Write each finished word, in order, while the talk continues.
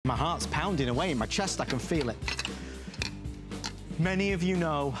My heart's pounding away in my chest, I can feel it. Many of you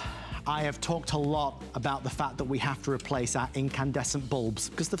know I have talked a lot about the fact that we have to replace our incandescent bulbs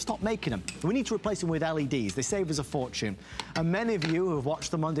because they've stopped making them. We need to replace them with LEDs. They save us a fortune. And many of you who have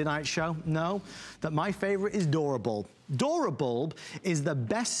watched the Monday night show know that my favorite is Durabulb. Durabulb is the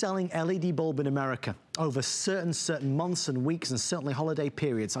best-selling LED bulb in America over certain months and weeks and certainly holiday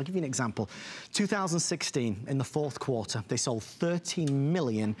periods. I'll give you an example. 2016, in the fourth quarter, they sold 13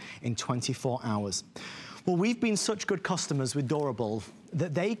 million in 24 hours. Well, we've been such good customers with Durabulb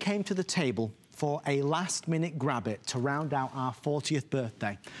that they came to the table for a last-minute grab it to round out our 40th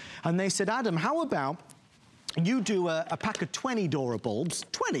birthday. And they said, Adam, how about you do a pack of 20 Durabulbs,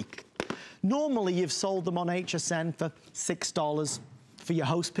 20. Normally, you've sold them on HSN for $6. For your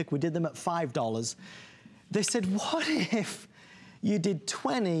host pick, we did them at $5. They said, what if you did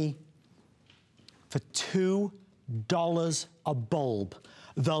 20 for $2 a bulb?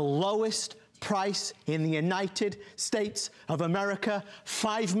 The lowest price in the United States of America.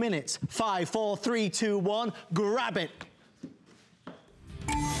 5 minutes. 5, 4, 3, 2, 1. Grab it.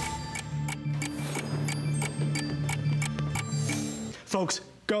 Folks,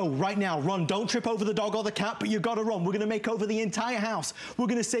 go right now, run. Don't trip over the dog or the cat, but you gotta run. We're gonna make over the entire house. We're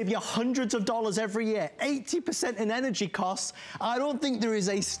gonna save you hundreds of dollars every year, 80% in energy costs. I don't think there is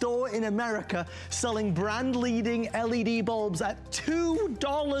a store in America selling brand-leading LED bulbs at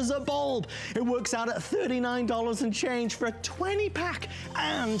 $2 a bulb. It works out at $39 and change for a 20-pack.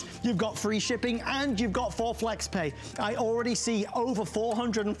 And you've got free shipping and you've got 4 flex pay. I already see over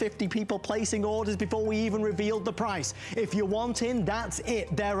 450 people placing orders before we even revealed the price. If you want in, that's it.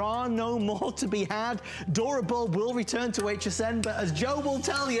 There are no more to be had. Durabulb will return to HSN, but as Joe will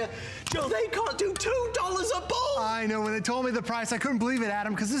tell you, Joe, they can't do $2 a bulb. I know, when they told me the price, I couldn't believe it,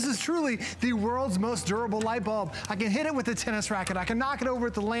 Adam, because this is truly the world's most durable light bulb. I can hit it with a tennis racket. I can knock it over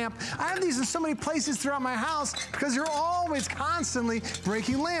with the lamp. I have these in so many places throughout my house because you're always constantly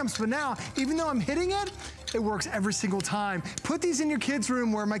breaking lamps. But now, even though I'm hitting it, it works every single time. Put these in your kids'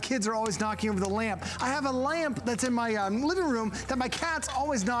 room where my kids are always knocking over the lamp. I have a lamp that's in my living room that my cat's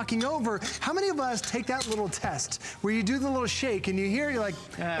always knocking over. How many of us take that little test where you do the little shake and you hear, you're like,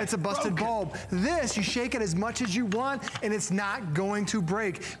 it's a busted bulb. This, you shake it as much as you want and it's not going to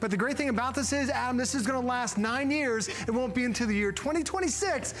break. But the great thing about this is, Adam, this is gonna last 9 years. It won't be until the year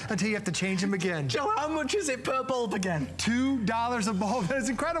 2026 until you have to change them again. Joe, how much is it per bulb again? $2 a bulb. That is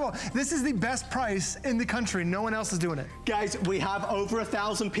incredible. This is the best price in the country. No one else is doing it. Guys, we have over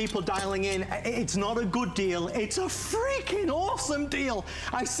 1,000 people dialing in. It's not a good deal. It's a freaking awesome deal.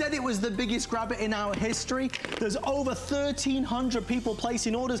 I said it was the biggest grab it in our history. There's over 1,300 people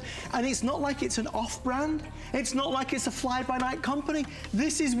placing orders, and it's not like it's an off-brand. It's not like it's a fly-by-night company.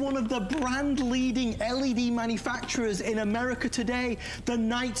 This is one of the brand-leading LED manufacturers in America today. The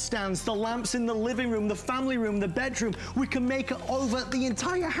nightstands, the lamps in the living room, the family room, the bedroom. We can make it over the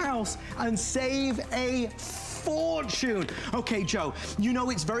entire house and save a fortune. Okay, Joe, you know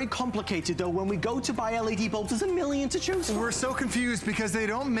it's very complicated though. When we go to buy LED bulbs, there's a million to choose from. We're so confused because they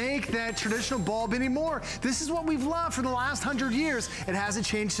don't make that traditional bulb anymore. This is what we've loved for the last 100 years. It hasn't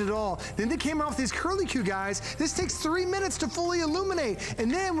changed at all. Then they came out with these curly-Q guys. This takes 3 minutes to fully illuminate. And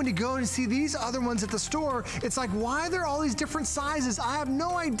then when you go and see these other ones at the store, it's like, why are there all these different sizes? I have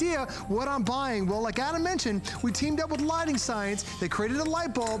no idea what I'm buying. Well, like Adam mentioned, we teamed up with Lighting Science. They created a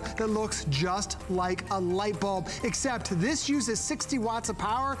light bulb that looks just like a light bulb. Except this uses 60 watts of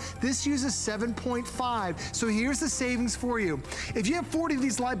power, this uses 7.5. So here's the savings for you. If you have 40 of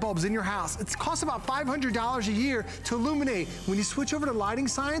these light bulbs in your house, it costs about $500 a year to illuminate. When you switch over to Lighting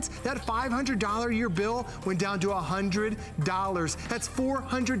Science, that $500 a year bill went down to $100. That's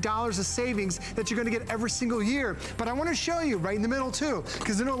 $400 of savings that you're gonna get every single year. But I wanna show you right in the middle too,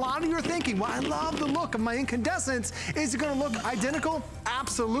 because I know a lot of you are thinking, well, I love the look of my incandescents. Is it gonna look identical?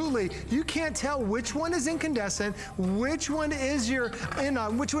 Absolutely. You can't tell which one is incandescent, which one is your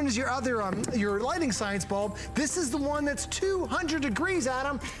other your Lighting Science bulb. This is the one that's 200 degrees,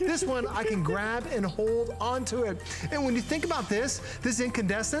 Adam. This one I can grab and hold onto it. And when you think about this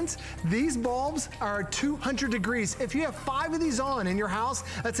incandescent, these bulbs are 200 degrees. If you have 5 of these on in your house,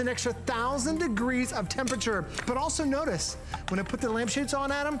 that's an extra 1,000 degrees of temperature. But also notice, when I put the lampshades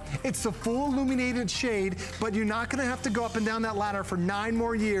on, Adam, it's the full illuminated shade, but you're not gonna have to go up and down that ladder for 9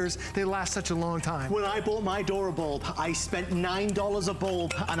 more years. They last such a long time. When I bought my my Durabulb, I spent $9 a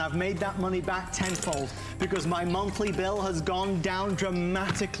bulb, and I've made that money back tenfold because my monthly bill has gone down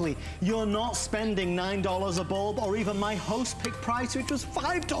dramatically. You're not spending $9 a bulb, or even my host pick price, which was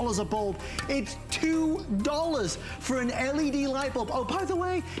 $5 a bulb. It's $2 for an LED light bulb. Oh, by the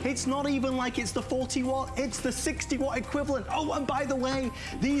way, it's not even like it's the 40 watt, it's the 60 watt equivalent. Oh, and by the way,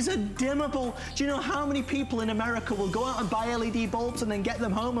 these are dimmable. Do you know how many people in America will go out and buy LED bulbs and then get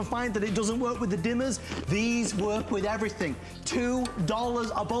them home and find that it doesn't work with the dimmers? These work with everything.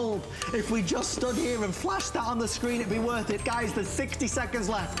 $2 a bulb. If we just stood here and flashed that on the screen, it'd be worth it. Guys, there's 60 seconds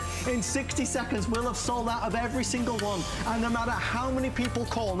left. In 60 seconds, we'll have sold out of every single one. And no matter how many people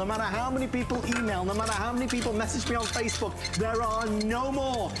call, no matter how many people email, no matter how many people message me on Facebook, there are no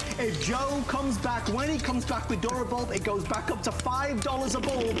more. If Joe comes back, when he comes back with Durabulb, it goes back up to $5 a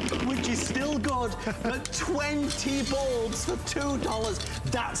bulb, which is still good, but 20 bulbs for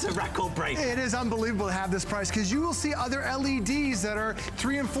 $2. That's a record break. It is unbelievable to have this price, because you will see other LEDs that are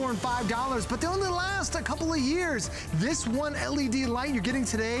 $3 and $4 and $5, but they only last a couple of years. This one LED light you're getting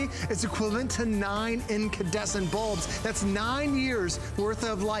today is equivalent to 9 incandescent bulbs. That's 9 years worth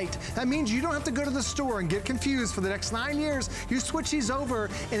of light. That means you don't have to go to the store and get confused for the next 9 years. You switch these over,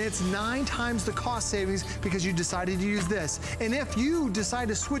 and it's 9 times the cost savings because you decided to use this. And if you decide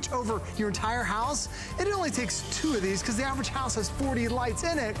to switch over your entire house, it only takes 2 of these because the average house has 40 lights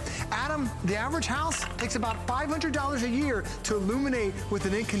in it. Adam, the average house takes about $500 a year to illuminate with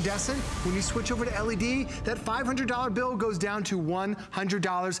an incandescent. When you switch over to LED, that $500 bill goes down to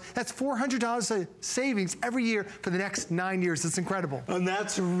 $100. That's $400 of savings every year for the next 9 years. It's incredible. And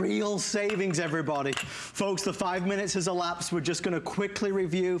that's real savings, everybody. Folks, the 5 minutes has elapsed. We're just going to quickly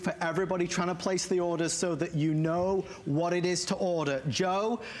review for everybody trying to place the orders so that you know what it is to order.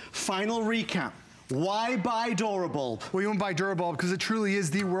 Joe, final recap. Why buy Durabulb? Well, you won't buy Durabulb because it truly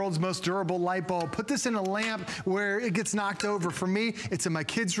is the world's most durable light bulb. Put this in a lamp where it gets knocked over. For me, it's in my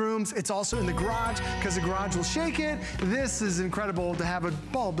kids' rooms. It's also in the garage because the garage will shake it. This is incredible to have a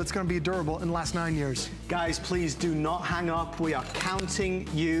bulb that's going to be durable and last 9 years. Guys, please do not hang up. We are counting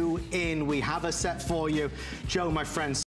you in. We have a set for you. Joe, my friend,